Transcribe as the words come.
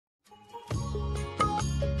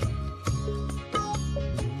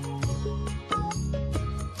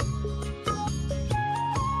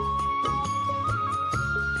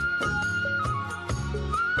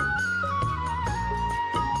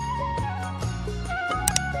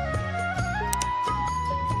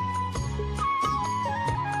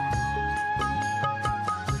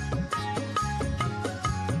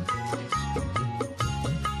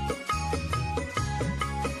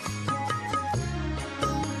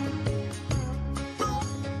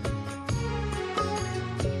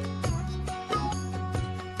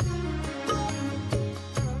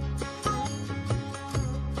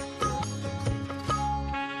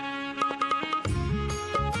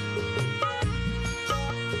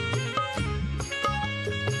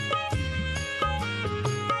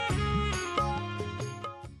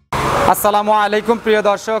আসসালামু আলাইকুম প্রিয়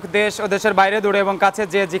দর্শক, দেশ ও দেশের বাইরে দূরে এবং কাছে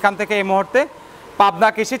যে যেখান থেকে এই মুহূর্তে পাবনা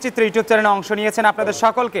কৃষিচিত্র ইউটিউব চ্যানেলে অংশ নিয়েছেন, আপনাদের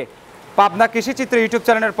সকলকে পাবনা কৃষিচিত্র ইউটিউব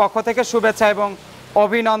চ্যানেলের পক্ষ থেকে শুভেচ্ছা এবং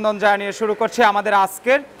অভিনন্দন জানিয়ে শুরু করছি আমাদের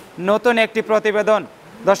আজকের নতুন একটি প্রতিবেদন।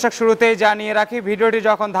 দর্শক, শুরুতেই জানিয়ে রাখি, ভিডিওটি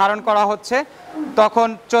যখন ধারণ করা হচ্ছে তখন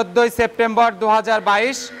 14 সেপ্টেম্বর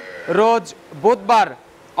 2022 রোজ বুধবার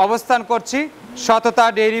অবস্থান করছি সততা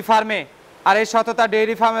ডেইরি ফার্মে। আর এই সততা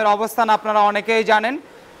ডেইরি ফার্মের অবস্থান আপনারা অনেকেই জানেন,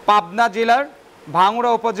 পাবনা জেলার ভাঙড়া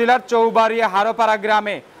উপজেলার চৌবাড়িয়া হারোপাড়া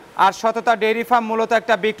গ্রামে। আর সততা ডেইরি ফার্ম মূলত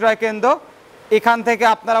একটা বিক্রয় কেন্দ্র। এখান থেকে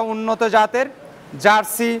আপনারা উন্নত জাতের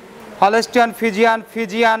জার্সি, হলস্টিয়ান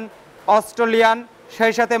ফিজিয়ান, অস্ট্রেলিয়ান,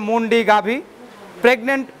 সেই সাথে মুন্ডি গাভী,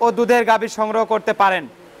 প্রেগনেন্ট ও দুধের গাভী সংগ্রহ করতে পারেন।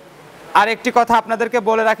 আর একটি কথা আপনাদেরকে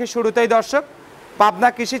বলে রাখি শুরুতেই দর্শক, পাবনা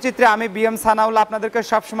কৃষিচিত্রে আমি বিএম সানাউল্লাহ আপনাদেরকে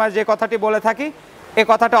সবসময় যে কথাটি বলে থাকি, এ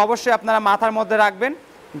কথাটা অবশ্যই আপনারা মাথার মধ্যে রাখবেন।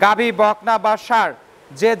 গাভী, বকনা বা ষাঁড়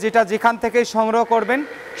যে যেটা যেখান থেকেই সংগ্রহ করবেন,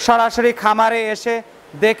 সরাসরি খামারে এসে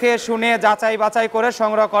দেখে শুনে যাচাই বাছাই করে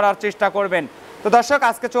সংগ্রহ করার চেষ্টা করবেন। তো দর্শক,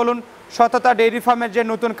 আজকে চলুন সততা ডেইরি ফার্মের যে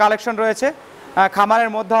নতুন কালেকশন রয়েছে,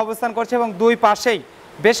 খামারের মধ্যে অবস্থান করছে এবং দুই পাশেই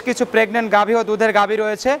বেশ কিছু প্রেগনেন্ট গাভী ও দুধের গাভী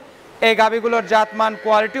রয়েছে। এই গাভীগুলোর জাতমান,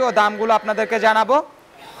 কোয়ালিটি ও দামগুলো আপনাদেরকে জানাবো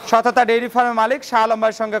সততা ডেইরি ফার্মের মালিক শাহ আলম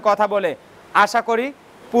ভাইয়ের সঙ্গে কথা বলে। আশা করি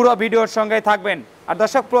পুরো ভিডিওর সঙ্গেই থাকবেন। আর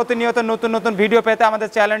দর্শক, প্রতিনিয়ত নতুন নতুন ভিডিও পেতে আমাদের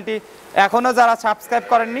চ্যানেলটি এখনও যারা সাবস্ক্রাইব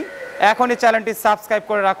করেননি, এখনই চ্যানেলটি সাবস্ক্রাইব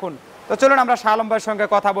করে রাখুন। তো চলুন আমরা শাহ আলম ভাইয়ের সঙ্গে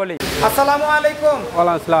কথা বলি। আসসালামু আলাইকুম।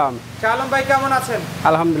 ওয়ালাইকুম আসসালাম। শাহ আলম ভাই কেমন আছেন?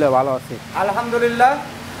 আলহামদুলিল্লাহ, ভালো আছি। আলহামদুলিল্লাহ।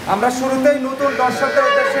 আমরা শুরুতেই নতুন দর্শকদের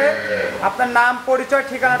উদ্দেশ্যে আপনার নাম, পরিচয়,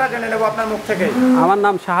 ঠিকানাটা জেনে নেব আপনার মুখ থেকে। আমার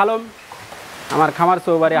নাম শাহ আলম, আমার খামার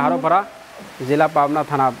চৌবাড়ি হারোপাড়া, জেলা পাবনা,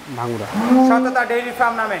 থানা ভাঙড়া। সততা ডেইরি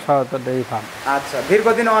ফার্ম নামে? সততা ডেইরি ফার্ম। আচ্ছা,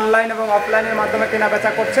 দীর্ঘদিন অনলাইন এবং অফলাইনের মাধ্যমে কেনা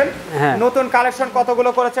বেচা করছেন। হ্যাঁ। নতুন কালেকশন কতগুলো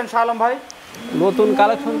করেছেন শাহ আলম ভাই? নতুন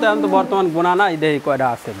কালেকশন তো এখন তো বর্তমান গোনা না, দেই কয়টা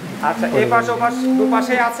আছে। আচ্ছা, এই পাশে ও পাশে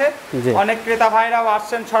দুপাশেই আছে। অনেক ক্রেতা ভাইরাও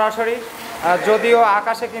আসছেন সরাসরি, যদিও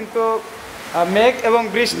আকাশে কিন্তু মেঘ এবং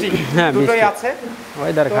বৃষ্টি দুটোই আছে,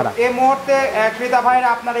 ওয়েদার খারাপ। এই মুহূর্তে ক্রেতা ভাইরা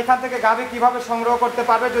আপনার এখান থেকে গাভী কিভাবে সংগ্রহ করতে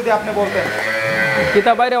পারবে যদি আপনি বলতেন?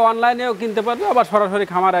 ক্রেতা বাইরে অনলাইনেও কিনতে পারবে, আবার সরাসরি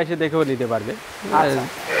খামারে এসে দেখেও নিতে পারবে। আচ্ছা,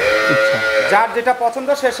 ইচ্ছা যার যেটা পছন্দ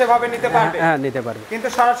সে সেভাবে নিতে পারবে। হ্যাঁ, নিতে পারবে, কিন্তু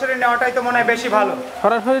সরাসরি নেওয়াটাই তো মনে হয় বেশি ভালো।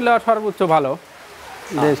 সরাসরি নেওয়া সর্বোচ্চ ভালো,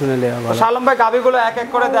 দেখে শুনে নেওয়া ভালো। শাহ আলম ভাই, গাভীগুলো এক এক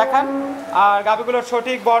করে দেখান আর গাভীগুলোর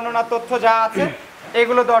সঠিক বর্ণনা তথ্য যা আছে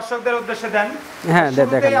এগুলো দর্শকদের উদ্দেশ্যে দেন। হ্যাঁ,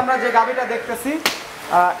 দেখেন। আমরা যে গাভীটা দেখতেছি,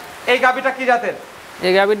 এই গাভীটা কি জাতের?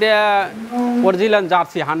 এই গাভীটা original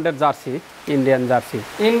jersey, 100 jersey, Indian jersey.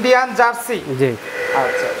 Indian jersey, জি।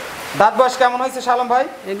 আচ্ছা, দাঁত বয়স কেমন হয়েছে শাহ আলম ভাই?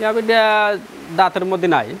 এই গাভীটা দাঁতের মধ্যে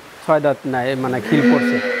নাই, 6 দাঁত নাই, মানে খিল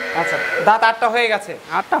পড়ছে। আচ্ছা, দাঁত 8টা হয়ে গেছে?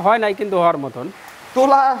 8টা হয় নাই, কিন্তু হওয়ার মতন।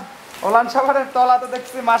 তোলা ওলান সাভারের তলা তো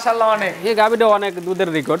দেখছি মাশাআল্লাহ অনেক। এই গাভীটা অনেক দুধের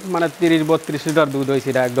রেকর্ড, মানে 30-32 লিটার দুধ হয়েছে,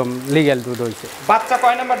 এটা একদম লিগ্যাল দুধ হয়েছে। বাচ্চা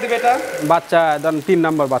কয় নাম্বার দিবে এটা? বাচ্চা ধরেন 3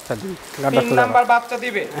 নাম্বার বাচ্চা দিবে। 3 নাম্বার বাচ্চা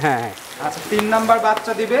দিবে? হ্যাঁ, হ্যাঁ। আচ্ছা, 3 নাম্বার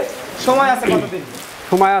বাচ্চা দিবে। সময় আছে কতদিন?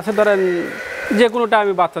 সময় আছে ধরেন যে কোনো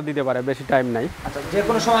টাইমে বাচ্চা দিতে পারে, বেশি টাইম নাই। আচ্ছা, যে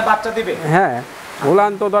কোনো সময় বাচ্চা দিবে? হ্যাঁ,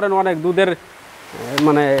 ওলান তো ধরেন অনেক দুধের,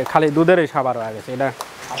 মানে খালি দুধেরই সাবার হয়ে গেছে এটা।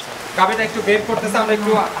 গাভীটা একটু বের করতেছে, আমরা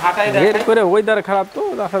একটু হাঁটাই দেখাই। বের করে ওয়েদার খারাপ তো,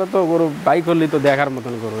 তাছাড়া তো গরু বাইক করলেই তো দেখার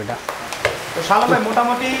মতন গরু এটা। তো শাহ আলম ভাই,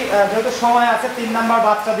 মোটামুটি যেহেতু সময় আছে, 3 নাম্বার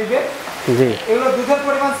বাচ্চা দিবে। জি। এগুলো দুধের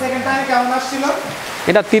পরিমাণ সেকেন্ড টাইমে কেমন আসছিল?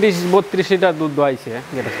 এটা 30-32 লিটার দুধ দোয়াইছে।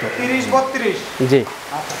 30-32? জি।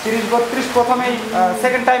 আচ্ছা, 30-32 প্রথমেই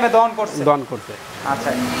সেকেন্ড টাইমে দহন করছে। আচ্ছা,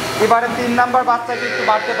 এবারে 3 নাম্বার বাচ্চা কি একটু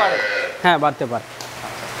বাড়তে পারে? হ্যাঁ, বাড়তে পারে।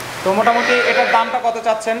 তো মোটামুটি এটার দামটা কত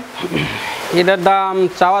চাচ্ছেন? এটার দাম,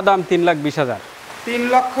 চাওয়া দাম 3,20,000।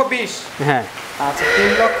 3,20,000? হ্যাঁ। আচ্ছা,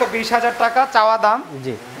 3,20,000 টাকা চাওয়া দাম।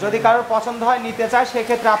 জি। যদি কারোর পছন্দ হয়, নিতে চায়,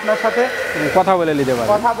 সেক্ষেত্রে আপনার সাথে কথা বলে নিতে পারবে,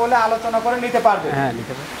 কথা বলে আলোচনা করে নিতে পারবে। হ্যাঁ,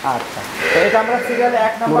 নিতে পারবে। আচ্ছা, তো এটা আমরা সিরিয়ালে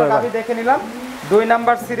 1 নাম্বার গাভী দেখে নিলাম। 2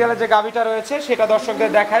 নাম্বার সিরিয়ালে যে গাভীটা রয়েছে সেটা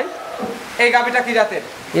দর্শকদের দেখাই। এই গাভীটা কি জাতের?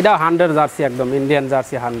 এটা 100 জার্সি, একদম ইন্ডিয়ান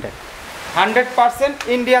জার্সি। 100%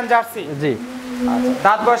 Indian jersey? জি। আচ্ছা,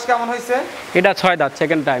 দাঁত বয়স কেমন হয়েছে? এটা 6 দাঁত,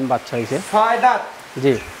 সেকেন্ড টাইম বাচ্চা হয়েছে। 6 দাঁত?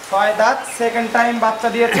 জি। 6 দাঁত, সেকেন্ড টাইম বাচ্চা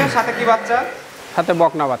দিয়েছে। সাথে কি বাচ্চা? সাথে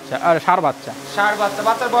বকনা বাচ্চা আর ষাঁড় বাচ্চা। ষাঁড় বাচ্চা।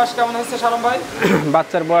 বাচ্চার বয়স কেমন হয়েছে শাহ আলম ভাই?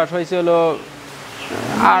 বাচ্চার বয়স হয়েছে হলো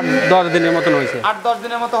 8-10 দিনের মতন হয়েছে। 8-10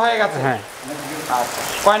 দিনের মতো হয়ে গেছে? হ্যাঁ। আচ্ছা,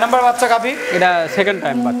 কয় নাম্বার বাচ্চা গাভী? এটা সেকেন্ড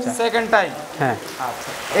টাইম বাচ্চা। Second time? হ্যাঁ। আচ্ছা,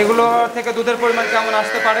 এগুলো থেকে দুধের পরিমাণ কেমন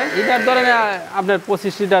আসতে পারে? এটার ধরেন আপনার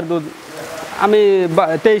 25 লিটার দুধ, আমি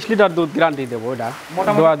 23 লিটার দুধ গ্যারান্টি দেবো। এটা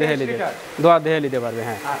দোয়া দেহে নিতে পারবে।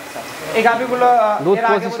 হ্যাঁ। আচ্ছা, এই গাভীগুলো দুধ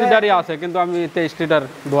 25 লিটারই আছে, কিন্তু আমি 23 লিটার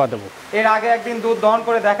দোয়া দেবো। এর আগে একদিন দুধ দহন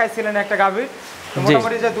করে দেখাইছিলেন একটা গাভীর,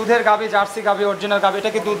 মোটামুটি যে দুধের গাভী, জার্সি গাভী, অরিজিনাল গাভী,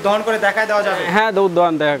 এটা কি দুধ দহন করে দেখায় দেওয়া যাবে? হ্যাঁ, দুধ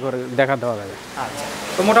দহন দেখা দেওয়া যাবে। আচ্ছা,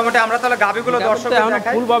 তো মোটামুটি আমরা তাহলে গাভীগুলো দর্শকদের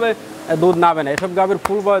দেখাই। ফুলভাবে দুধ নাবে না, এসব গাভীর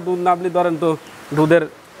ফুলভাবে দুধ নাবলি ধরেন তো দুধের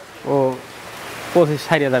ও 25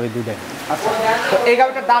 ছাড়িয়ে যাবে দুধে। আচ্ছা, তো এই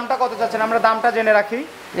গাভীটার দামটা কত চাচ্ছেন? আমরা দামটা জেনে রাখি।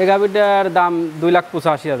 এই গাভীটার দাম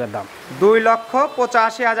 2,85,000 দাম।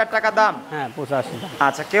 2,85,000 টাকা দাম। হ্যাঁ, 85 দাম।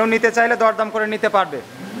 আচ্ছা, কেউ নিতে চাইলে দরদাম করে নিতে পারবে?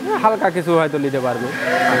 হালকা কিছু হয়তো নিতে পারবে।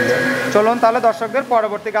 চলুন তাহলে দর্শকদের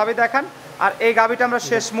পরবর্তী গাভী দেখান। আর এই গাভীটা আমরা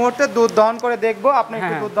শেষ মুহূর্তে দুধ দহন করে দেখবো, আপনি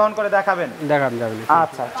একটু দুধ দহন করে দেখাবেন। দেখান যাবে।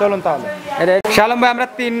 আচ্ছা, চলুন তাহলে। শালম ভাই, আমরা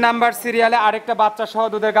 3 নাম্বার সিরিয়ালে আরেকটা বাচ্চা সহ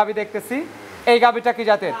দুধের গাভী দেখতেছি। এই গাভীটা কি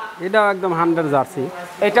জাতের? এটাও একদম 100 জার্সি।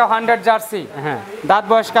 এটাও 100 জার্সি। হ্যাঁ। দাঁত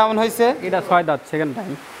বয়স কেমন হয়েছে? এটা 6 দাঁত, সেকেন্ড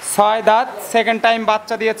টাইম। 6 দাঁত, সেকেন্ড টাইম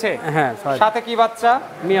বাচ্চা দিয়েছে। হ্যাঁ, সাথে কি বাচ্চা?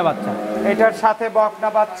 মিয়া বাচ্চা। এটার সাথে বকনা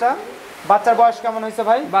বাচ্চা। বাচ্চার বয়স কেমন হয়েছে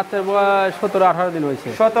ভাই? বাচ্চার বয়স 17-18 দিন হয়েছে।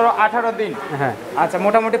 17-18 দিন। হ্যাঁ। আচ্ছা,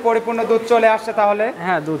 মোটামুটি পরিপূর্ণ দুধ চলে আসছে তাহলে?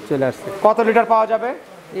 হ্যাঁ, দুধ চলে আসছে। কত লিটার পাওয়া যাবে?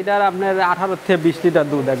 এটার আপনার 18 থেকে 20 লিটার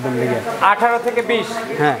দুধ একদম লিগে। 18 থেকে 20?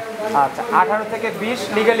 হ্যাঁ। আচ্ছা, 18 থেকে 20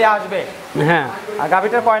 লিগ্যালি আসবে। হ্যাঁ। আর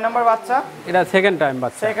গাভীটার কয় নাম্বার বাচ্চা? এটা সেকেন্ড টাইম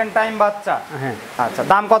বাচ্চা। সেকেন্ড টাইম বাচ্চা। হ্যাঁ। আচ্ছা,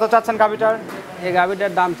 দাম কত চাচ্ছেন গাভীটার? এই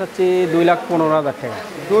গাভীটার দাম চাচ্ছি 2,15,000 টাকা।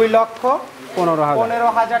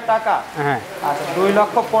 2,15,000 টাকা। হ্যাঁ। আচ্ছা,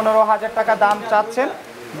 2,15,000 টাকা দাম চাচ্ছেন।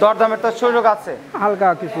 দরদামের তো সুযোগ আছে? হালকা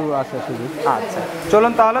কিছু আছে শুধু। আচ্ছা,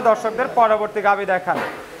 চলুন তাহলে দর্শকদের পরবর্তী গাভী দেখান।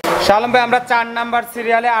 শালম ভাই, আমরা 4 নাম্বার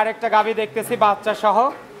সিরিয়ালে আরেকটা গাভী দেখতেছি বাচ্চা সহ।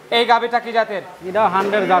 এই গাভীটা কি জাতের? এটা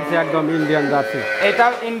 100 জার্সি, একদম ইন্ডিয়ান জার্সি।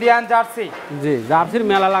 এটাও ইন্ডিয়ান জার্সি? জি, জার্সির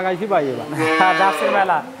মেলা লাগাইছি ভাই এবার। হ্যাঁ, জার্সির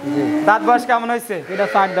মেলা। জি। দাঁত বয়স কেমন হয়েছে? এটা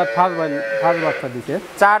 4 দাঁত, ফার্স্ট বাচ্চা দিছে।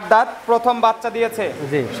 4 দাঁত, প্রথম বাচ্চা দিয়েছে।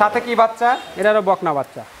 জি। সাথে কি বাচ্চা? এটারও বকনা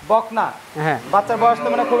বাচ্চা। বকনা? হ্যাঁ। বাচ্চার বয়স তো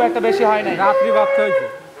মানে খুব একটা বেশি হয় নাই? রাত্রি বাচ্চা হয়েছে।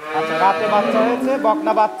 আচ্ছা, রাতে বাচ্চা হয়েছে,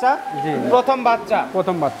 বকনা বাচ্চা। জি। প্রথম বাচ্চা।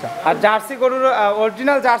 প্রথম বাচ্চা। আর জার্সি গরুর,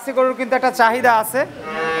 অরিজিনাল জার্সি গরুর কিন্তু একটা চাহিদা আছে।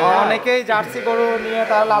 অনেকেই জার্সি গরু নিয়ে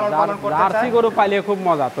তারা লালন পালন করতে চায়। জার্সি গরু পাইলে খুব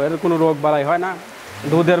মজা, তো এর কোনো রোগ বালাই হয় না,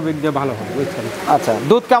 দুধের দিক দিয়ে ভালো হয়, বুঝছেন? আচ্ছা,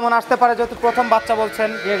 দুধ কেমন আসতে পারে যেহেতু প্রথম বাচ্চা বলছেন?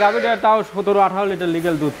 এই গাভীটা তাও 17-18 লিটার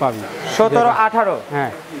লিগ্যাল দুধ পাবি। 17-18?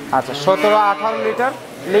 হ্যাঁ। আচ্ছা, 17-18 লিটার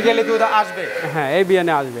লিগ্যালি দুধ আসবে। হ্যাঁ, এই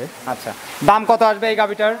বিয়ানে আসবে। আচ্ছা, দাম কত আসবে এই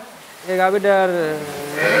গাভীটার? এই গাভীটার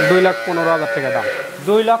 2,15,000 টাকা দাম।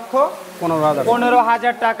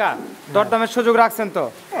 2,15,000 টাকা। দরদামের সুযোগ রাখছেন তো?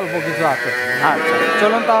 অল্প কিছু আছে। আচ্ছা,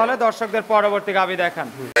 চলুন তাহলে দর্শকদের পরবর্তী গাভী দেখান।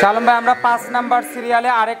 শালম ভাই, আমরা 5 নাম্বার সিরিয়ালে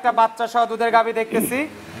আরেকটা বাচ্চা সহ দুধের গাভী দেখতেছি।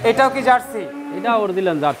 এটাও কি জার্সি? এটা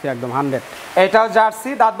অরিজিনাল জার্সি, একদম 100। এটাও জার্সি।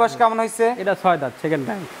 দাঁত বয়স কেমন হয়েছে? এটা 6 দাঁত, সেকেন্ড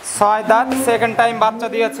টাইম। 6 দাঁত, সেকেন্ড টাইম বাচ্চা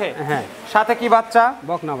দিয়েছে। হ্যাঁ। সাথে কি বাচ্চা?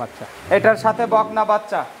 বকনা বাচ্চা। এটার সাথে বকনা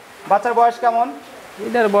বাচ্চা। বাচ্চার বয়স কেমন?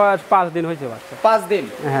 এটার বয়স 5 দিন হয়েছে বাচ্চা। 5 দিন?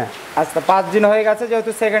 হ্যাঁ। আচ্ছা, 5 দিন হয়ে গেছে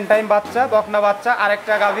যেহেতু সেকেন্ড টাইম বাচ্চা, বকনা বাচ্চা।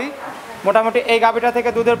 আরেকটা গাভী। মোটামুটি এই গাভীটা থেকে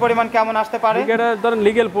দুধের পরিমাণ কেমন আসতে পারে? ধরেন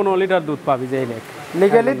লিগেল 15 লিটার দুধ পাবি যে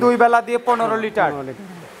লিগ্যালি 2 বেলা দিয়ে 15 লিটার।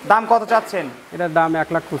 দাম কত চাচ্ছেন? এটার দাম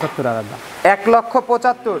 1,75,000 দাম।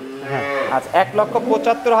 1,75,000? হ্যাঁ। আচ্ছা,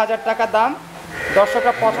 1,75,000 টাকা দাম।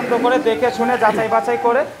 দর্শকরা পছন্দ করে দেখে শুনে যাচাই বাছাই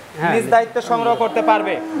করে নিজ দায়িত্বে সংগ্রহ করতে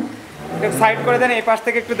পারবে। একটু সাইড করে দেন, এই পাশ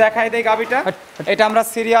থেকে একটু দেখাই দেই গাভীটা। এটা আমরা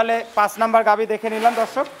সিরিয়ালে 5 নাম্বার গাভী দেখে নিলাম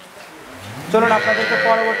দর্শক। চলুন আপনাদেরকে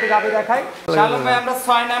পরবর্তী গাভী দেখাই। শালম ভাই, আমরা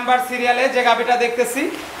 6 নাম্বার সিরিয়ালে যে গাভীটা দেখতেছি,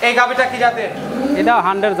 এই গাভীটা কি জাতের? এটা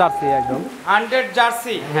 100 জার্সি, একদম 100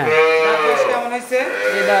 জার্সি। হ্যাঁ। দাঁত বয়স কেমন হয়েছে?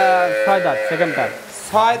 এটা 6 দাঁত, সেকেন্ড টাইম।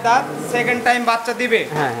 6 দাঁত, সেকেন্ড টাইম বাচ্চা দিবে।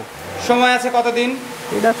 হ্যাঁ। সময় আছে কতদিন?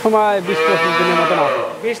 এটা সময় 20-25 দিনের মতন আছে।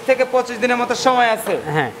 20 থেকে 25 দিনের মতো সময় আছে।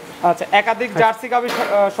 হ্যাঁ। আচ্ছা, একাধিক জার্সি গাভী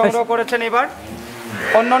সংগ্রহ করেছেন এবার?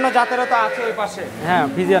 অন্যান্য জাতেরও তো আছে ওই পাশে? হ্যাঁ,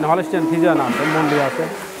 ফিজিয়ান, হলস্টিয়ান ফিজিয়ান আছে, মন্ডি আছে।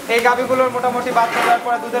 এই গাভীগুলোর মোটামুটি বাচ্চা দেওয়ার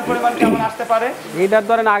পরে দুধের পরিমাণ কেমন আসতে পারে? এইটার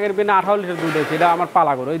ধরেন আগের দিনে 18 লিটার দুধ হয়েছে। এটা আমার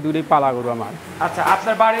পালা গরু, এই দুটোই পালা গরু আমার। আচ্ছা,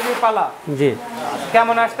 আপনার বাড়িরই পালা? জি।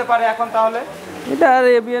 কেমন আসতে পারে এখন তাহলে? এটার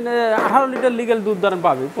এবিএনে 18 লিটার লিগ্যাল দুধ ধরেন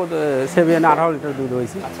পাবি, সেবিএনে 18 লিটার দুধ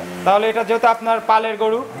হয়েছে। আচ্ছা, তাহলে এটা যেহেতু আপনার পালের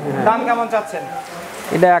গরু, দাম কেমন চাচ্ছেন?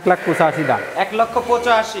 এটা 1,85,000 দাম।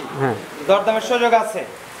 1,85,000? হ্যাঁ। দরদামের সুযোগ আছে?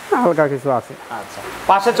 হালকা কিছু আছে। আচ্ছা,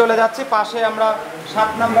 পাশে চলে যাচ্ছি। পাশে আমরা 7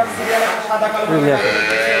 নাম্বার সিরিয়ালে সাদা কালো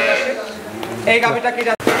এই গাভীটা কি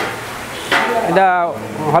জাত? এটা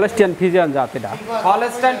হলস্টিয়ান ফিজিয়ান জাত। এটা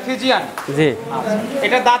হলস্টাইন ফিজিয়ান? জি।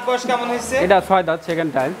 এটা দাঁত বয়স কেমন হয়েছে? এটা 6 দাঁত, সেকেন্ড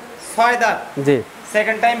টাইম। 6 দাঁত? জি।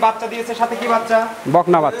 সেকেন্ড টাইম বাচ্চা দিয়েছে। সাথে কি বাচ্চা?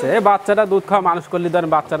 বকনা বাচ্চা। এই বাচ্চাটা দুধ খাওয়া মানুষ করলে ধরেন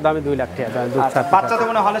বাচ্চার দামে 2 লাখ টাকা দুধ ছাড়তে। বাচ্চা তো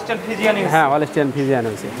মনে হলস্টাইন ফিজিয়ান? হ্যাঁ, হলস্টিয়ান ফিজিয়ান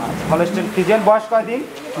হয়েছে। Holstein Friesian. বয়স কয়দিন?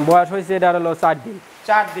 বয়স হয়েছে এটা হলো 4 দিন।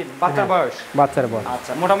 4 দিন বাচ্চার বয়স। বাচ্চার বয়স।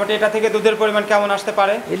 আচ্ছা, মোটামুটি এটা থেকে দুধের পরিমাণ কেমন আসতে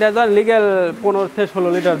পারে? এটা ধর লিগ্যাল 15 থেকে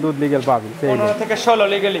 16 লিটার দুধ লিগ্যাল পাবি। 15 থেকে 16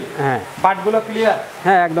 লিগ্যালি। হ্যাঁ। বাটগুলো ক্লিয়ার?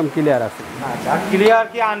 হ্যাঁ, একদম ক্লিয়ার আছে। আচ্ছা, ক্লিয়ার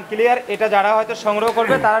কি আনক্লিয়ার এটা যারা হয়তো সংগ্রহ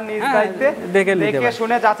করবে তারা নিজ দায়িত্বে দেখে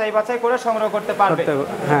শুনে যাচাই বাছাই করে সংগ্রহ করতে পারবে।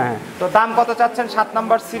 হ্যাঁ। তো দাম কত চাচ্ছেন 7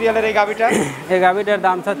 নাম্বার সিরিয়ালের এই গাবিটা? এই গাবিটার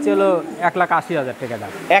দাম চাচ্ছি হলো 1,80,000 টাকা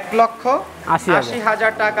দাম।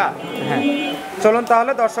 1,80,000 টাকা। হ্যাঁ। চলুন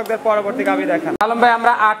তাহলে দর্শকদের পরবর্তী গাবি দেখান। আলম ভাই,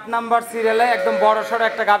 আমরা 8 নাম্বার সিরিয়ালে একদম বড় সড়ো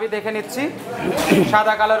একটা গাবি দেখে নিচ্ছি,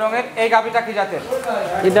 সাদা কালো রঙের। এই গাবিটা কি জাতের?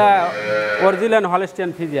 এটা original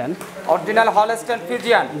Holstein Friesian. Original Holstein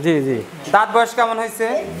Friesian? জি জি। দাঁত বয়স কেমন হয়েছে?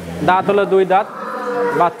 দাঁত হলো 2 দাঁত।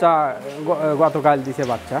 বাচ্চা গতকাল দিছে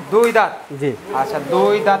বাচ্চা। 2 দাঁত? জি। আচ্ছা, 2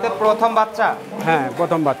 দাঁতে প্রথম বাচ্চা? হ্যাঁ,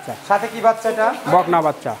 প্রথম বাচ্চা। সাথে কি বাচ্চা এটা? বকনা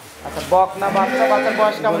বাচ্চা। আচ্ছা, বকনা বাচ্চা। বাচ্চার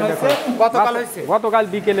বয়স কেমন হয়েছে? গতকাল হয়েছে? গতকাল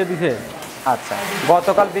বিকেলে দিছে। আচ্ছা,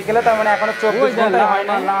 গতকাল বিকেলে, তার মানে এখনো 24 ঘন্টা হয়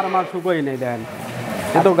না। আর মাল শুকোই নেই দেন।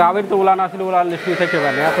 এত গাভীর তো উলান আসলে উলান শুয়ে থেকে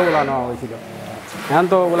পারে এত উলান হওয়া হয়েছিল। এখন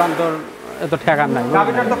তো উলান তোর এত ঠেকার নাই।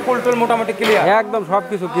 গাভীটার তো ফুলটুল মোটামুটি ক্লিয়ার? একদম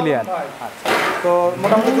সবকিছু ক্লিয়ার। তো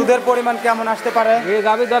মোটামুটি দুধের পরিমাণ কেমন আসতে পারে? এই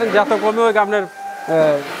গাভী ধরেন যত কমে ওই আপনার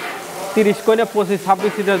 30 কইলে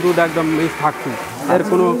 25-26 লিটার দুধ একদম মিক্স থাকছে। এর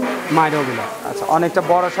কোনো মাইরও গেল। আচ্ছা, অনেকটা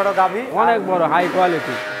বড় সড়ো গাভী, অনেক বড়, হাই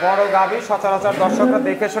কোয়ালিটি বড় গাভী। সচরাচর দর্শকরা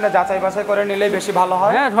দেখে শুনে যাচাই বাছাই করে নিলেই বেশি ভালো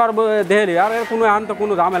হয়। হ্যাঁ, দেরি। আর এর কোনো এখন তো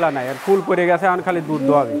কোনো ঝামেলা নাই। এর ফুল পড়ে গেছে, এখন খালি দুধ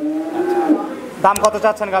দোয়াবে। দাম কত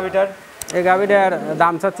চাচ্ছেন গাভীটার? এই গাভীটার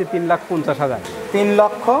দাম চাচ্ছি 3,50,000।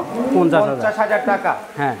 3,50,000 টাকা?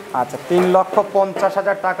 হ্যাঁ। আচ্ছা,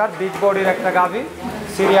 3,50,000 টাকার বিগ বডির একটা গাভী,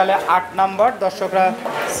 সিরিয়ালে 8 নাম্বার। দর্শকরা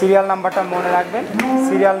সিরিয়াল নাম্বারটা মনে রাখবেন।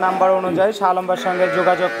 সিরিয়াল নাম্বার অনুযায়ী শাহ আলমের সঙ্গে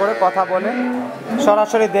যোগাযোগ করে কথা বলে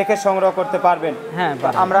সরাসরি দেখে সংগ্রহ করতে পারবেন। হ্যাঁ।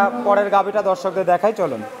 আমরা পরের গাভীটা দর্শকদের দেখাই,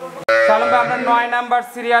 চলুন। শাহ আলম ভাই, আমরা 9 নাম্বার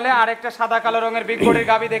সিরিয়ালে আরেকটা সাদা কালো রঙের বিগ বডির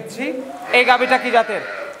গাভী দেখছি। এই গাভীটা কি জাতের?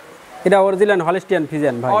 এটা অরিজিনাল হলস্টিয়ান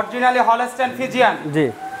ফ্রিজিয়ান ভাই। Originally Holstein Friesian? জি।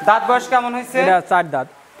 দাঁত বয়স কেমন হয়েছে? এটা 4 দাঁত,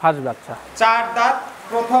 ফার্স্ট বাচ্চা। 4 দাঁত,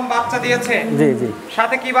 প্রথম বাচ্চা দিয়েছে? জি জি।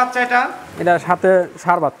 সাথে কি বাচ্চা এটা? এটার সাথে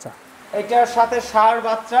ষাঁড় বাচ্চা। এটার সাথে ষাঁড়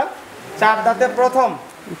বাচ্চা, 4 দাঁতে প্রথম?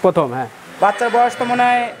 প্রথম। হ্যাঁ। বাচ্চার বয়স তো মনে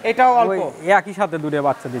হয় এটাও অল্প? একই সাথে দুটো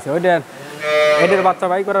বাচ্চা দিছে। এটার বাচ্চা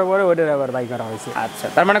বাই করার পরে ওইটার আবার বাই করা হয়েছে। আচ্ছা,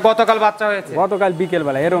 তার মানে গতকাল বাচ্চা হয়েছে? গতকাল বিকেল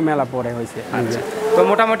বেলা, এরও মেলা পরে হয়েছে। আচ্ছা, তো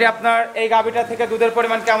মোটামুটি আপনার এই গাভীটা থেকে দুধের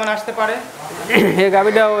পরিমাণ কেমন আসতে পারে? এই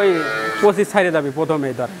গাভীটা ওই 25 ছাড়ে যাবে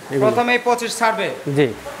প্রথমেই। ধর প্রথমেই 25 ছাড়বে? জি।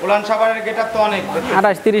 উলান সাভারের গেটআপ তো অনেক,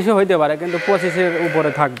 28-30 হইতে পারে, কিন্তু 25-এর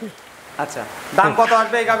উপরে থাকবে। আচ্ছা, দাম কত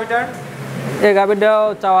আসবে এই গাভীটার? এই গাভীটাও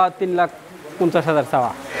চাওয়া 3,50,000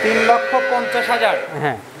 চাওয়া। 3,50,000?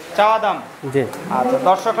 হ্যাঁ, চাওয়া দাম? জি। আচ্ছা,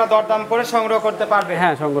 দর্শকরা দরদাম করে সংগ্রহ করতে পারবে?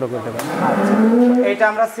 হ্যাঁ, সংগ্রহ করতে পারবে। আচ্ছা, এইটা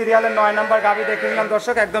আমরা সিরিয়ালের 9 নাম্বার গাভী দেখে নিলাম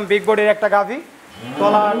দর্শক, একদম বিগ বডির একটা গাভী।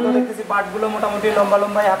 তলার তো দেখতেছি বাটগুলো মোটামুটি লম্বা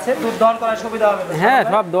লম্বাই আছে, দুধ দহন করার সুবিধা হবে? হ্যাঁ,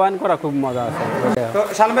 সব দোয়ান করা খুব মজা আছে। তো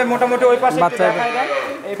শালম ভাই, মোটামুটি ওই পাশে একটু দেখাই দেন।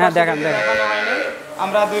 হ্যাঁ, দেখান।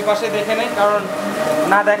 আমরা দুই পাশে দেখে নেই, কারণ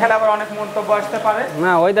না দেখালে আবার অনেক মন্তব্য আসতে পারে।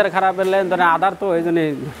 না, ওয়েদার খারাপ হলে ধরেন আদার তো ওই জন্যই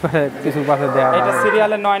কিছু পাশে দেওয়া। এটা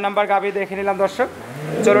সিরিয়ালের 9 নাম্বার গাভী দেখে নিলাম দর্শক।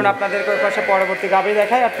 চলুন আপনাদেরকে ওই পাশে পরবর্তী গাভী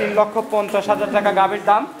দেখাই। আর 3,50,000 টাকা গাভীর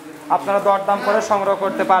দাম, আপনারা দরদাম করে সংগ্রহ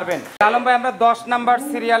করতে পারবেন। আলম ভাই, আমরা 10 নাম্বার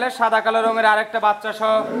সিরিয়ালে সাদা কালো রঙের আরেকটা বাচ্চা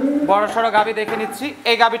সহ বড় সড়ো গাভী দেখে নিচ্ছি।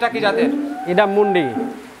 এই গাভীটা কি জাতের? এটা মুন্ডি।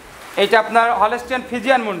 এইটা আপনার হলস্টিয়ান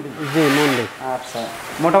ফ্রিজিয়ান মুন্ডি? জি, মুন্ডি। আচ্ছা,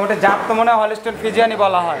 মোটামুটি জাত তো মনে হয় হলস্টিয়ান ফ্রিজিয়ানই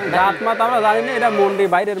বলা হয়। জাত মাত আমরা জানি না, এটা মুন্ডি,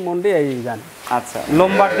 বাইরের মুন্ডি এই জানি। আচ্ছা,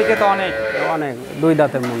 লম্বার দিকে তো অনেক 2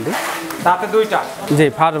 দাঁতের মুন্ডি। দাঁতে 2টা? জি,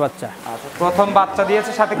 ফার্স্ট বাচ্চা। আচ্ছা, প্রথম বাচ্চা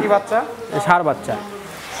দিয়েছে, সাথে কি বাচ্চা? ষাঁড় বাচ্চা।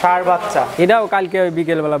 ষাঁড় বাচ্চা? এটাও কালকে ওই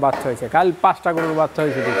বিকেল বেলা বাচ্চা হয়েছে। কাল 5টা গরুর বাচ্চা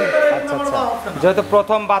হয়েছে। আচ্ছা আচ্ছা, যেহেতু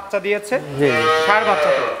প্রথম বাচ্চা দিয়েছে। জি। ষাঁড় বাচ্চা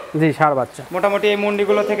তো? জি, ষাঁড় বাচ্চা। মোটামুটি এই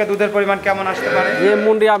মুন্ডিগুলো থেকে দুধের পরিমাণ কেমন আসতে পারে? এই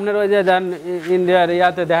মুন্ডি আপনার ওই যে দেন ইন্ডিয়ার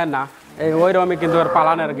ইয়াতে দেখেন না, এই ওইরকমই কিন্তু ওর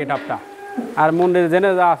পালানের গেট আপটা। আর মুন্ডির জেনে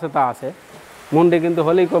যা আছে তা আছে, মুন্ডি কিন্তু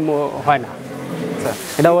হলেই কম হয় না।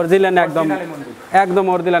 এটা অরিজিনাল, একদম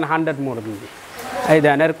অরিজিনাল 100 মুন্ডি। এই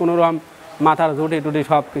দেন, এর কোনো রকম মাথার ঝুটি টুটি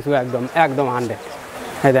সব কিছু একদম 100।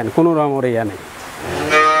 এই দেন, কোনো রকম ওর ইয়া নেই।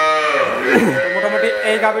 মোটামুটি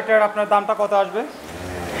এই গাভীটার আপনার দামটা কত আসবে?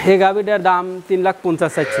 এই গাভীটার দাম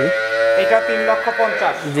 3,50,000 চাচ্ছি। এটা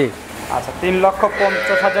 3,50,000? জি। আচ্ছা,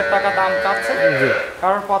 3,50,000 টাকা দাম চাচ্ছে। জি।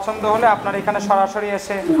 কারণ পছন্দ হলে আপনার এখানে সরাসরি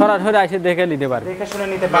এসে দেখে নিতে পারে, দেখে শুনে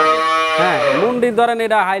নিতে পারে। হ্যাঁ, মুন্ডির ধরেন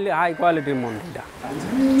এটা হাই কোয়ালিটির মুন্ডিটা।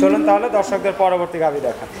 চলুন তাহলে দর্শকদের পরবর্তী গাভী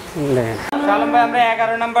দেখান। শালম ভাই, আমরা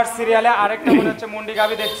 11 নাম্বার সিরিয়ালে আরেকটা মনে হচ্ছে মুন্ডি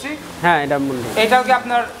গাভী দেখছি। হ্যাঁ, এটা মুন্ডি। এটাও কি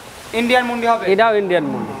আপনার ইন্ডিয়ান মুন্ডি হবে? এটাও ইন্ডিয়ান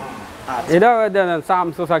মুন্ডি। এটাও চাম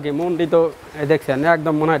সোসাকি মুন্ডি তো দেখছেন,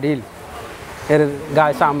 একদম মনে হয় ঢিল। এর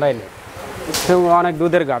গায়ে চামড়াই নেই, অনেক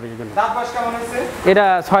দুধের গাভী এগুলো। দাঁত বয়স কেমন হয়েছে? এটা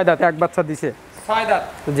 6 দাঁত, এক বাচ্চা দিছে। 6 দাঁত,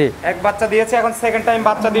 জি এক বাচ্চা দিয়েছে, এখন সেকেন্ড টাইম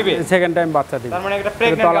বাচ্চা দিবে। সেকেন্ড টাইম বাচ্চা দিবে, তার মানে এটা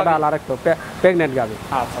প্রেগন্যান্ট গাভী। তলাটা আরেকটু প্রেগন্যান্ট গাভী।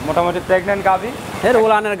 আচ্ছা, মোটামুটি প্রেগন্যান্ট গাভী। এর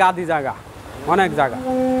উলানের গাদি জায়গা, অনেক জায়গা,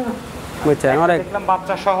 বুঝছেন, অনেক। দেখলাম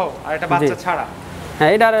বাচ্চা সহ আর এটা বাচ্চা ছাড়া।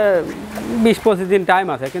 হ্যাঁ, এটার 20-25 দিন টাইম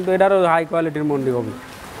আছে, কিন্তু এটারও হাই কোয়ালিটির মন্ডি হবে।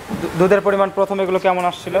 দুধের পরিমাণ প্রথমে এগুলো কেমন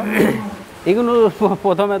আসছিল? এগুলো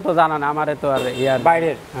প্রথমে তো জানা না আমার, তো আর ইয়ার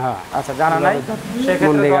বাইরের। হ্যাঁ, আচ্ছা, জানা নাই,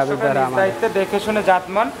 সেক্ষেত্রে দর্শকের নিজ দায়িত্বে দেখে শুনে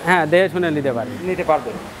জাতমান হ্যাঁ দেখে শুনে নিতে পারবে।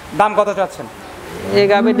 দাম কত চাচ্ছেন? এই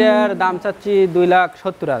গাভীটার দাম চাচ্ছি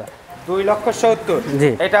 2,70,000। 2,70,000?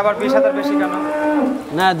 জি। এটা আবার 20,000 বেশি কেন?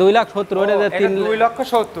 না, 2,70,000, ওটা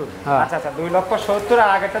 2,70,000। হ্যাঁ। আচ্ছা আচ্ছা, 2,70,000 আর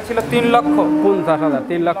আগেরটা ছিল 3,50,000।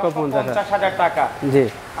 3,50,000 টাকা। জি।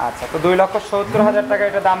 আচ্ছা, তো 2,70,000 টাকা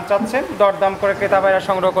এটা দাম চাচ্ছেন, দরদাম করে ক্রেতা ভাইরা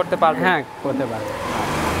সংগ্রহ করতে পারবে। হ্যাঁ, করতে পারবে।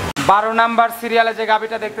 12 নাম্বার সিরিয়ালে যে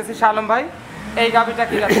গাভীটা দেখতেছি শালম ভাই, এই গাভীটা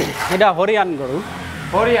কি জাতের? এটা হরিয়ান গরু।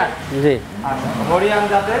 হরিয়ান? জি। আচ্ছা, হরিয়ান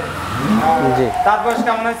জাতের। জি। তার বয়স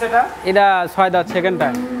কেমন হয়েছে এটা? এটা 6 দাঁত, সেকেন্ড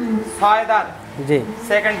টাইম। 6 দাঁত, জি।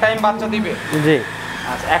 সেকেন্ড টাইম বাচ্চা দিবে। জি।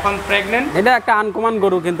 আচ্ছা, এখন প্রেগন্যান্ট। এটা একটা আনকমন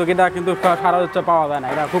গরু, কিন্তু এটা কিন্তু সারা হচ্ছে পাওয়া যায় না,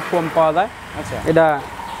 এটা খুব কম পাওয়া যায়। আচ্ছা, এটা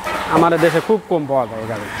আমাদের দেশে খুব কম পাওয়া যায়। এই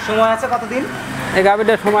গাভী সময় আছে কতদিন? এই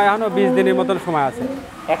গাভীটার সময় এখনো 20 দিনের মতন সময় আছে।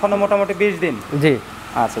 এখনো মোটামুটি 20 দিন। জি।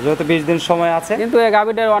 আচ্ছা, যেহেতু 20 দিন সময় আছে, কিন্তু এই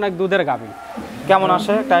গাভীটার অনেক দুধের গাভী। কেমন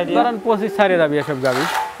আসে একটা আইডিয়া? ধরেন 25 ছাড়িয়ে যাবে এসব গাভী।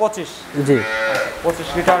 25? জি। 25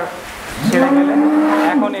 লিটার ছেড়ে গেলে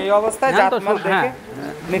এখন এই অবস্থায় হ্যাঁ, তো জাতমান হ্যাঁ,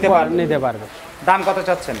 দেখে নিতে পারবে। দাম কত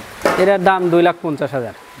চাচ্ছেন? এটার দাম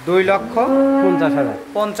 2,50,000।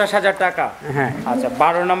 2,50,000 টাকা। হ্যাঁ। আচ্ছা,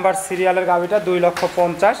 12 নাম্বার সিরিয়ালের গাভীটা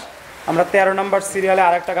 2,50,000। আমরা 13 নাম্বার সিরিয়ালে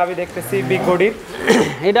আরেকটা গাভী দেখতেছি, বিগ বডির।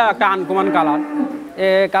 এটা একটা আনকমন কালার।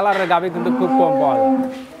 এই কালারের গাভী কিন্তু খুব কম পাওয়া যায়।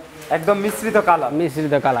 একদম মিশ্রিত কালার।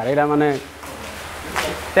 মিশ্রিত কালার, এটা মানে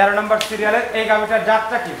 13 নাম্বার সিরিয়ালের এই গাভীটার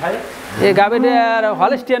জাতটা কি ভাই? এই গাভীটার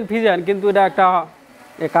হলস্টিয়ান ফিজিয়ান, কিন্তু এটা একটা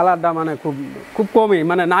এই কালারটা মানে খুব খুব কমই,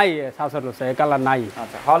 মানে নাই সচরাচর এই কালার নাই।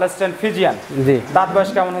 আচ্ছা, হলস্টেইন ফিজিয়ান। জি। দাঁত বয়স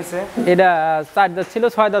কেমন হয়েছে? এটা 4 দাঁত ছিল,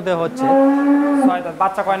 6 দাঁতে হচ্ছে। 6 দাঁত।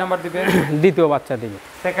 বাচ্চা কয় নাম্বার দিবে? দ্বিতীয় বাচ্চা দিবে।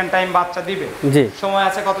 সেকেন্ড টাইম বাচ্চা দিবে। জি। সময়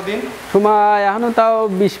আছে কতদিন? সময় এখনো তাও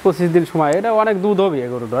 20-25 দিন সময়। এটা অনেক দুধ হবে এই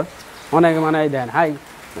গরুটার, অনেক, মানে এই দেন হাই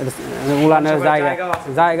উলানের জায়গা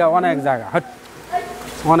অনেক জায়গা,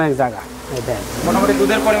 অনেক জায়গা। এই দেন মোটামুটি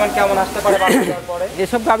দুধের পরিমাণ কেমন আসতে পারে বাচ্চা দেওয়ার পরে?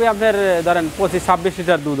 এসব গাভী আপনার ধরেন 25-26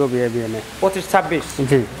 লিটার দুধ হবে এই বিয়ে। 25-26?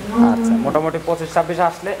 জি। আচ্ছা, মোটামুটি 25-26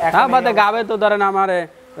 আসলে হ্যাঁ, বাদে গাবে তো ধরেন আমার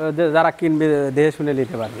যারা কিনবে দেখে শুনে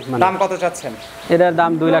নিতে পারবে। দাম কত চাচ্ছেন? এটার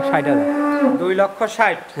দাম 2,60,000।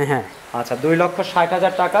 2,60,000? হ্যাঁ। আচ্ছা,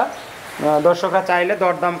 2,60,000 টাকা। দর্শকরা চাইলে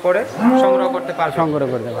দরদাম করে সংগ্রহ করতে পারবে। সংগ্রহ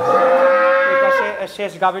করতে পারবে। এই পাশে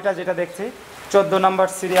শেষ গাভীটা যেটা দেখছি 14 নাম্বার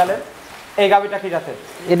সিরিয়ালের, এই গাভীটা কি জাতের?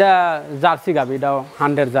 এটা জার্সি গাভী, এটাও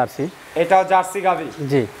 100 জার্সি। এটাও জার্সি গাভী?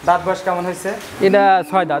 জি। দাঁত বয়স কেমন হয়েছে? এটা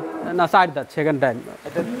 6 দাঁত, না 4 দাঁত, সেকেন্ড টাইম।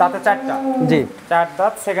 এটা দাঁতে 4টা? জি। 4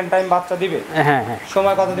 দাঁত, সেকেন্ড টাইম বাচ্চা দিবে। হ্যাঁ হ্যাঁ।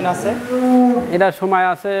 সময় কতদিন আছে? এটা সময়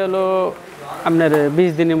আছে হলো আপনার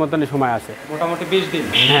 20 দিনের মতনই সময় আছে। মোটামুটি 20 দিন।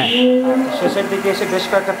 হ্যাঁ। শেষের দিকে এসে বেশ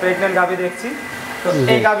কয়েকটা প্রেগন্যান্ট গাভী দেখছি। তো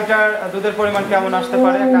এই গাভীটার দুধের পরিমাণ কেমন আসতে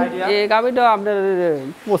পারে একটা আইডিয়া? এই গাভীটা আপনার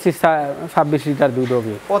 25-26 লিটার দুধ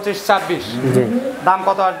হবে। 25-26? জি। দাম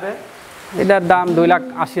কত আসবে? এটার দাম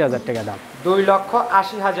 2,80,000 টাকা দাম।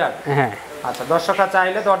 2,80,000? হ্যাঁ। আচ্ছা, দর্শকরা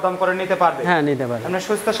চাইলে দরদাম করে নিতে পারবে? হ্যাঁ, নিতে পারবে। আপনি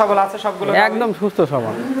সুস্থ সবল আছে সবগুলো? একদম সুস্থ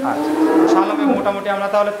সবল। আচ্ছা, শালমে মোটামুটি আমরা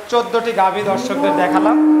তাহলে 14টি গাভী দর্শকদের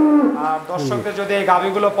দেখালাম। আর দর্শকদের যদি এই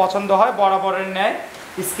গাভীগুলো পছন্দ হয়, বরাবরের ন্যায়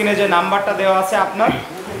স্ক্রিনে যে নাম্বারটা দেওয়া আছে আপনার,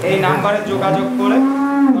 এই নাম্বারে যোগাযোগ করে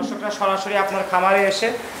দর্শকরা সরাসরি আপনার খামারে এসে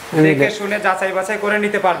দেখে শুনে যাচাই বাছাই করে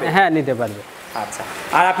নিতে পারবে? হ্যাঁ, নিতে পারবে। আচ্ছা,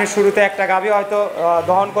 আর আপনি শুরুতে একটা গাভী হয়তো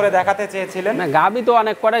দহন করে দেখাতে চেয়েছিলেন। না, গাভী তো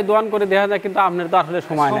অনেক কটাই দোয়ান করে দেখা যায়, কিন্তু আপনার তো আসলে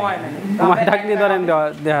সময় নেই। সময় থাকলে ধরেন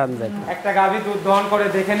দেখা যায়। একটা গাভী দুধ দহন করে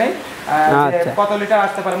দেখে নেই কত লিটার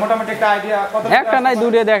আসতে পারে, মোটামুটি একটা আইডিয়া। কত একটা নাই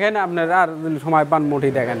দুটো দেখেন আপনার, আর সময় পান মুঠি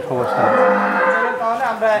দেখেন, সমস্যা নেই। তাহলে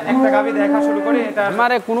আমরা একটা গাভী দেখা শুরু করি। এটা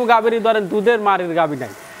মানে কোনো গাভীরই ধরেন দুধের মারির গাভী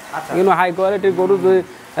নাই। আচ্ছা, কিন্তু হাই কোয়ালিটির গরু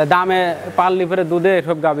দামে পারলি ফেরে দুধে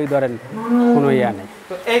এসব গাভী ধরেন কোনো ইয়া নেই।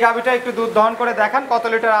 তো এই গাভীটা একটু দুধ দহন করে দেখান, কত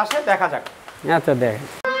লিটার আসে দেখা যাক। আচ্ছা, দেখেন।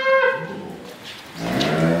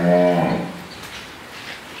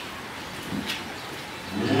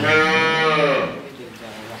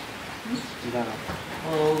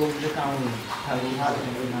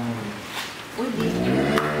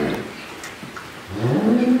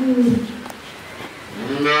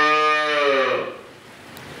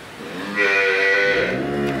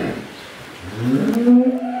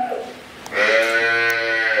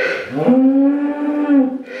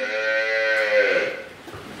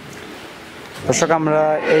 দর্শক আমরা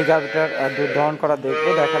এই গাভিটার দুধ দহন করা দেখবো,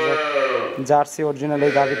 দেখা যাক জার্সি অরিজিনাল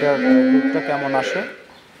এই গাভিটার দুধটা কেমন আসে।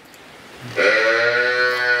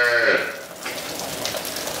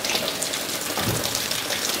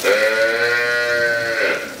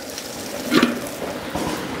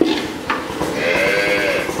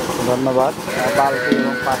 ধন্যবাদ। বালতি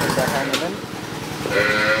এবং পাখির দেখায় নেবেন,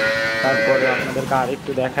 তারপরে আপনাদেরকে আর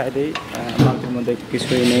একটু দেখায় দিই। বালতির মধ্যে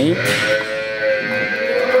কিছুই নেই।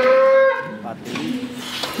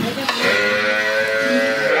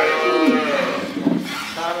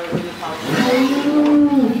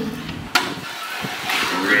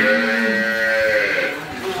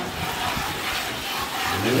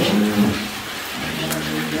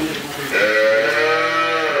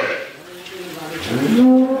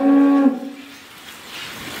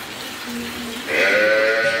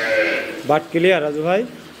 বাট ক্লিয়ার রাজু ভাই?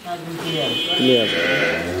 ক্লিয়ার।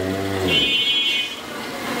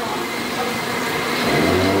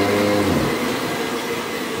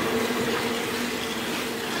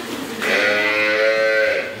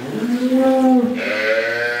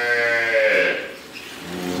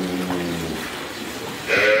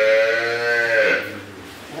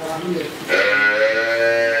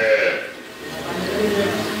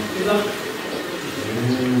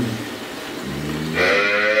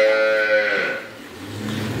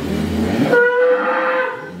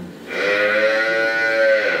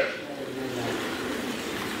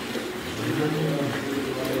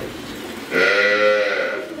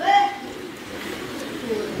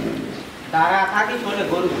 দাঁড়া থাকি চলে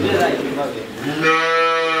গরু ঘুরে যায় কিভাবে?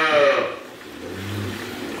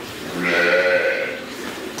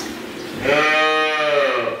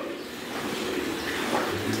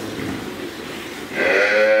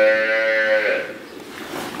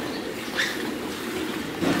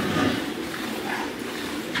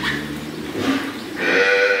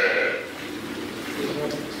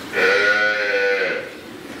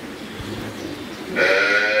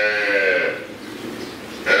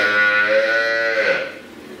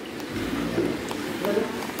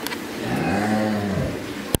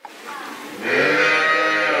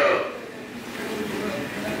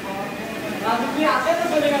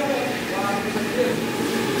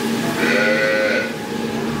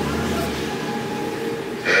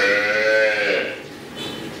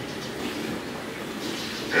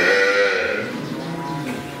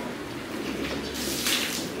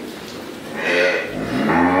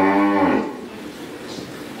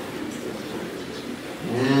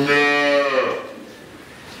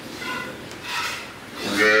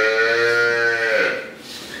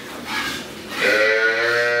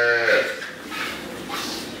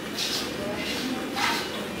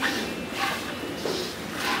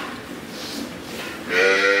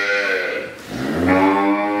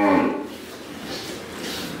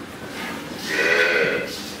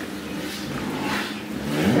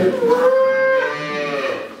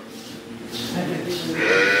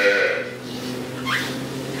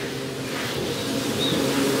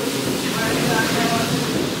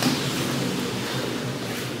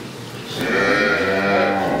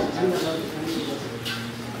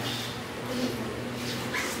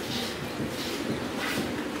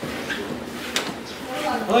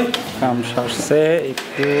 কাম সারছে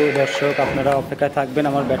একটু। দর্শক আপনারা অপেক্ষায় থাকবেন,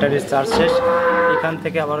 আমার ব্যাটারির চার্জ শেষ। এখান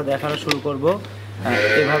থেকে আবার দেখানো শুরু করব।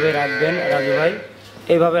 এভাবে রাখবেন রাজু ভাই,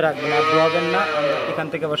 এইভাবে রাখবেন, আর ধোয়াবেন না। আমরা এখান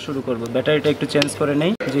থেকে আবার শুরু করব। ব্যাটারিটা একটু চেঞ্জ করে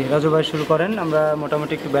নেই। জি রাজু ভাই শুরু করেন। আমরা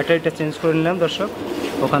মোটামুটি একটু ব্যাটারিটা চেঞ্জ করে নিলাম দর্শক,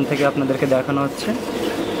 ওখান থেকে আপনাদেরকে দেখানো হচ্ছে।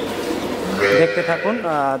 দেখতে থাকুন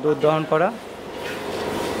দুধ দহন করা।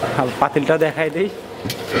 পাতিলটা দেখাই দিই।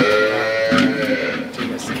 ঠিক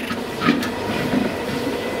আছে।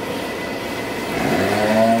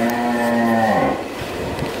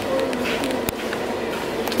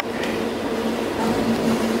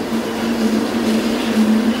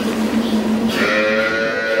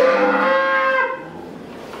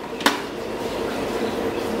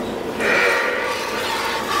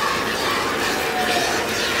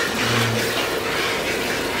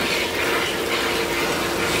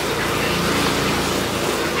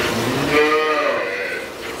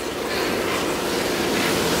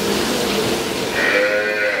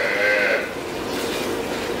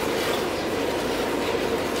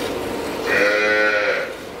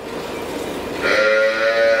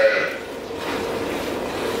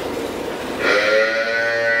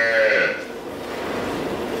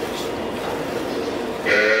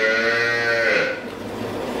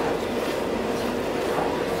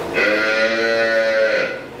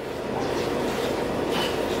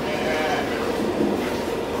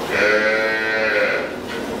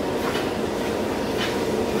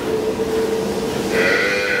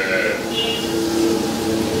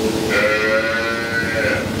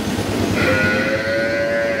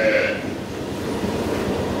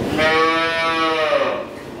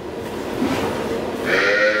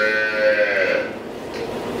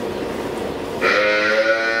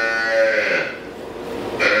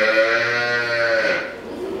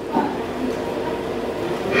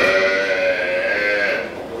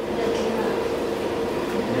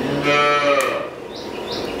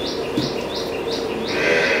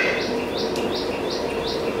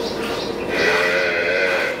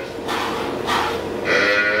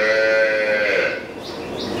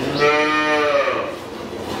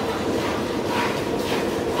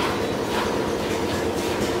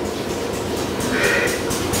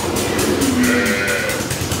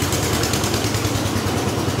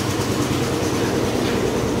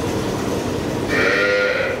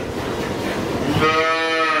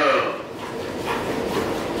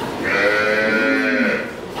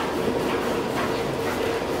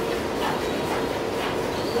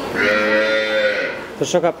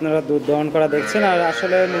 দর্শক আপনারা দুধ দহন করা দেখছেন, আর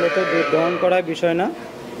আসলে মূলত দুধ দহন করার বিষয় না,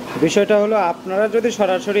 বিষয়টা হলো আপনারা যদি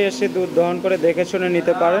সরাসরি এসে দুধ দহন করে দেখে শুনে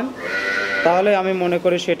নিতে পারেন তাহলে আমি মনে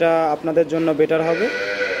করি সেটা আপনাদের জন্য বেটার হবে।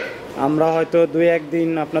 আমরা হয়তো 2-1 দিন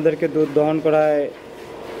আপনাদেরকে দুধ দহন করায়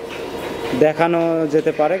দেখানো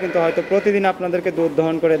যেতে পারে, কিন্তু হয়তো প্রতিদিন আপনাদেরকে দুধ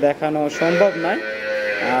দহন করে দেখানো সম্ভব নয়।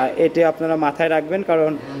 এটি আপনারা মাথায় রাখবেন,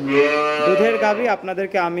 কারণ দুধের গাভী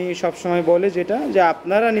আপনাদেরকে আমি সবসময় বলি যেটা, যে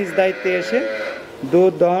আপনারা নিজ দায়িত্বে এসে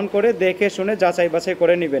দুধ দহন করে দেখে শুনে যাচাই বাছাই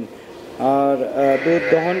করে নেবেন। আর দুধ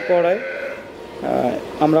দহন করায়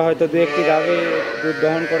আমরা হয়তো 2-1টি গাভী দুধ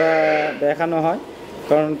দহন করা দেখানো হয়,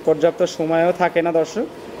 কারণ পর্যাপ্ত সময়ও থাকে না দর্শক,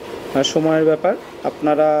 সময়ের ব্যাপার।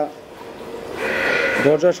 আপনারা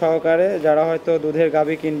ধৈর্য সহকারে যারা হয়তো দুধের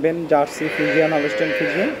গাভী কিনবেন, জার্সি, ফ্রিজিয়ান, হলস্টাইন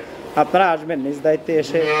ফ্রিজিয়ান, আপনারা আসবেন নিজ দায়িত্বে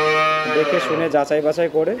এসে দেখে শুনে যাচাই বাছাই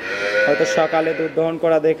করে। হয়তো সকালে দুধ দহন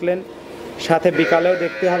করা দেখলেন, সাথে বিকালেও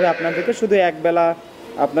দেখতে হবে আপনাদেরকে। শুধু একবেলা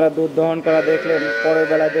আপনারা দুধ দহন করা দেখলেন, পরের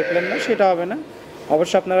বেলায় দেখলেন না, সেটা হবে না।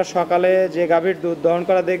 অবশ্য আপনারা সকালে যে গাভীর দুধ দহন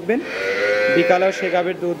করা দেখবেন, বিকালেও সে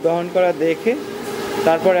গাভীর দুধ দহন করা দেখে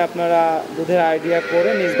তারপরে আপনারা দুধের আইডিয়া করে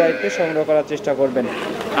নিজ দায়িত্বে সংগ্রহ করার চেষ্টা করবেন।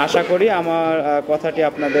 আশা করি আমার কথাটি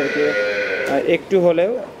আপনাদেরকে একটু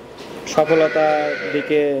হলেও সফলতার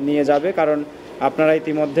দিকে নিয়ে যাবে, কারণ আপনারা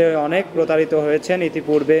ইতিমধ্যে অনেক প্রতারিত হয়েছেন।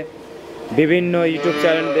 ইতিপূর্বে বিভিন্ন ইউটিউব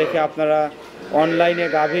চ্যানেল দেখে আপনারা অনলাইনে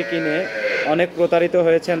গাভী কিনে অনেক প্রতারিত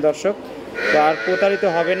হয়েছেন দর্শক। তো আর প্রতারিত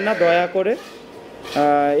হবেন না, দয়া করে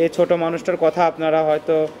এই ছোট মানুষটার কথা আপনারা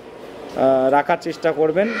হয়তো রাখার চেষ্টা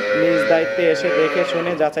করবেন। নিজ দায়িত্বে এসে দেখে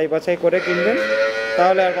শুনে যাচাই বাছাই করে কিনবেন,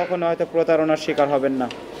 তাহলে আর কখনো হয়তো প্রতারণার শিকার হবেন না।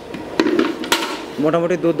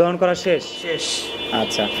 মোটামুটি দুধ দহন করা শেষ।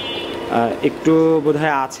 আচ্ছা, একটু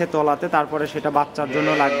বোধহয় আছে তলাতে, তারপরে সেটা বাচ্চার জন্য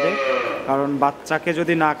লাগবে, কারণ বাচ্চাকে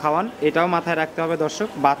যদি না খাওয়ান, এটাও মাথায় রাখতে হবে দর্শক,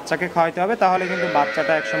 বাচ্চাকে খাওয়াইতে হবে, তাহলে কিন্তু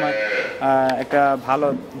বাচ্চাটা একসময় একটা ভালো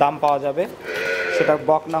দাম পাওয়া যাবে। সেটা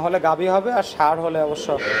বক না হলে গাভী হবে, আর ষাঁড় হলে অবশ্য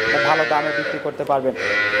ভালো দামে বিক্রি করতে পারবেন।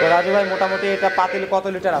 তো রাজু ভাই, মোটামুটি এটা পাতিল কত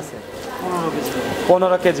লিটার আছে?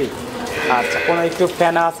 15 কেজি। আচ্ছা, কোনো একটু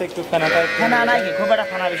ফেনা আছে? একটু ফেনাটা ফেনা নাই কি, খুব একটা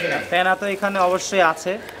ফেনা বেশি নাই। ফেনা তো এখানে অবশ্যই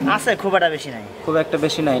আছে, আছে, খুব একটা বেশি নাই। খুব একটা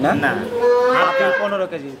বেশি নাই না? না, পাতিল 15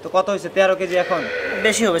 কেজি। তো কত হয়েছে? 13 কেজি এখন?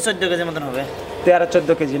 বেশি হবে, 14 কেজির মতন হবে।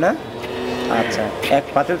 13-14 কেজি না? আচ্ছা, এক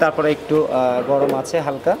পাতিল, তারপরে একটু গরম আছে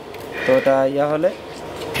হালকা। তো ওটা ইয়া হলে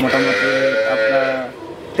মোটামুটি আপনার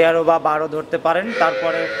 13 বা 12 ধরতে পারেন।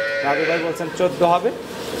 তারপরে রাজু ভাই বলছেন 14 হবে।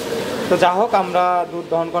 তো যা হোক, আমরা দুধ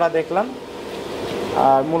দহন করা দেখলাম,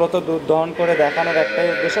 আর মূলত দুধ দহন করে দেখানোর একটাই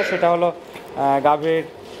উদ্দেশ্য, সেটা হলো গাভীর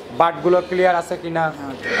বাটগুলো ক্লিয়ার আছে কিনা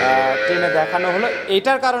ট্রেনে দেখানো হলো।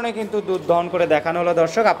 এইটার কারণে কিন্তু দুধ দহন করে দেখানো হলো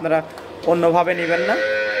দর্শক, আপনারা অন্যভাবে নেবেন না।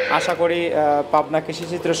 আশা করি পাবনা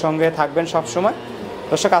কৃষিচিত্রের সঙ্গে থাকবেন সব সময়।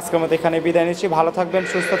 দর্শক, আজকের মতো এখানে বিদায় নিচ্ছি। ভালো থাকবেন,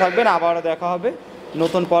 সুস্থ থাকবেন, আবারও দেখা হবে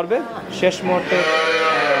নতুন পর্বে। শেষ মুহূর্তে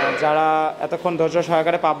যারা এতক্ষণ ধৈর্য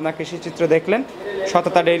সহকারে পাবনা কৃষিচিত্র দেখলেন,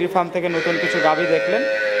 সততা ডেইরি ফার্ম থেকে নতুন কিছু গাভী দেখলেন,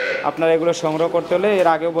 আপনারা এগুলো সংগ্রহ করতে হলে এর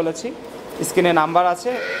আগেও বলেছি, স্ক্রিনে নাম্বার আছে,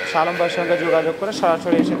 শালম ভাইয়ের সঙ্গে যোগাযোগ করে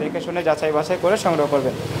সরাসরি এসে দেখে শুনে যাচাই বাছাই করে সংগ্রহ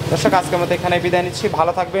করবেন। দর্শক, আজকের মতো এখানে বিদায় নিচ্ছি।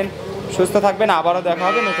 ভালো থাকবেন, সুস্থ থাকবেন, আবারও দেখা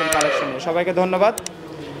হবে নতুন কালেকশন নিয়ে। সবাইকে ধন্যবাদ।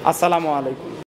 আসসালামু আলাইকুম।